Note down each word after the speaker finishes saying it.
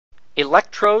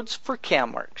Electrodes for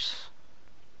CAMWorks.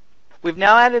 We've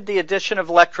now added the addition of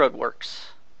ElectrodeWorks.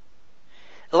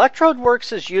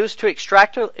 ElectrodeWorks is used to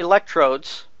extract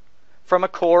electrodes from a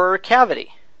core or a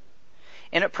cavity,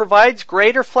 and it provides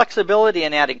greater flexibility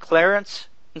in adding clearance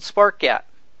and spark gap.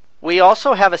 We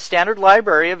also have a standard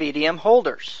library of EDM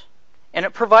holders, and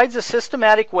it provides a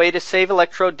systematic way to save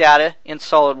electrode data in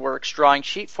SolidWorks drawing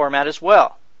sheet format as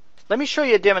well. Let me show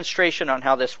you a demonstration on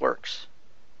how this works.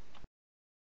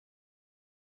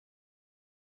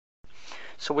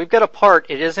 So we've got a part,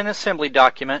 it is an assembly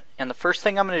document, and the first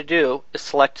thing I'm going to do is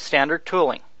select standard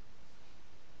tooling.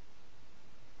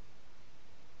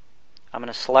 I'm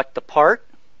going to select the part,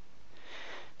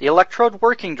 the electrode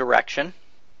working direction,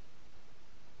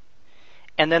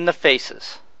 and then the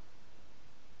faces.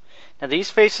 Now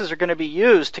these faces are going to be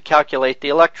used to calculate the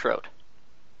electrode.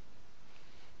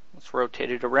 Let's rotate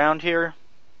it around here.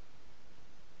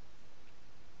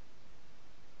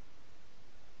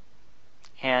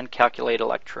 And calculate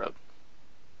electrode.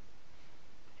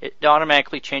 It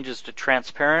automatically changes to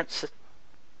transparent.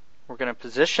 We're going to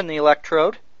position the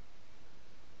electrode.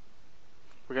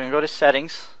 We're going to go to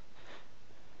settings.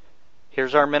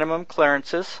 Here's our minimum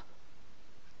clearances,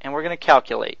 and we're going to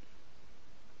calculate.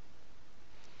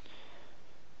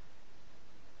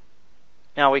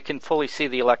 Now we can fully see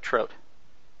the electrode.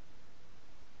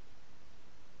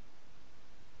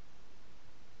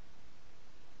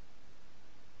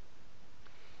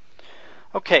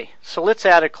 Okay, so let's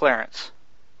add a clearance.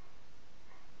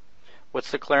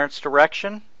 What's the clearance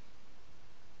direction?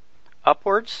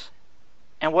 Upwards.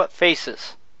 And what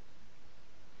faces?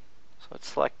 So let's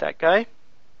select that guy.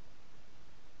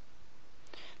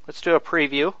 Let's do a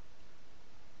preview.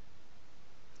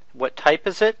 What type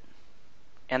is it?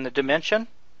 And the dimension.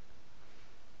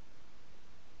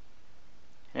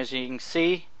 As you can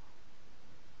see,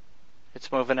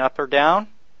 it's moving up or down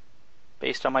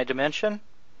based on my dimension.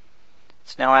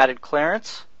 It's now added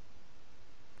clearance.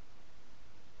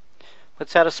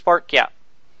 Let's add a spark gap.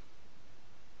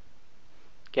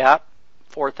 Gap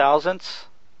 4 thousandths.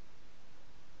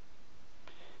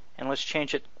 And let's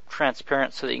change it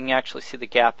transparent so that you can actually see the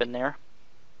gap in there.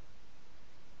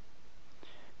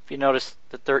 If you notice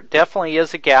that there definitely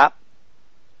is a gap,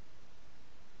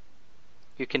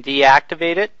 you can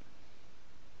deactivate it.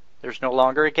 There's no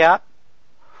longer a gap.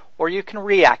 Or you can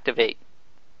reactivate.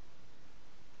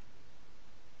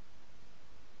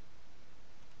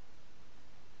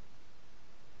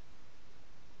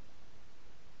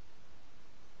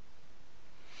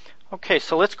 Okay,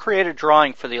 so let's create a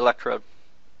drawing for the electrode.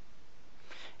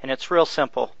 And it's real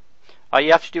simple. All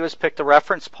you have to do is pick the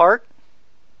reference part.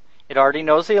 It already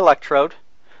knows the electrode.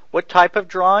 What type of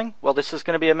drawing? Well, this is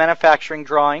going to be a manufacturing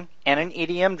drawing and an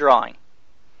EDM drawing.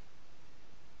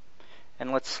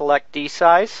 And let's select D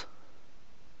size.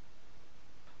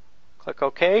 Click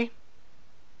OK.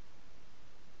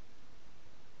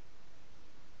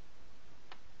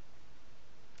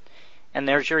 And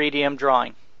there's your EDM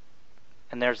drawing.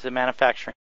 And there's the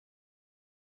manufacturing.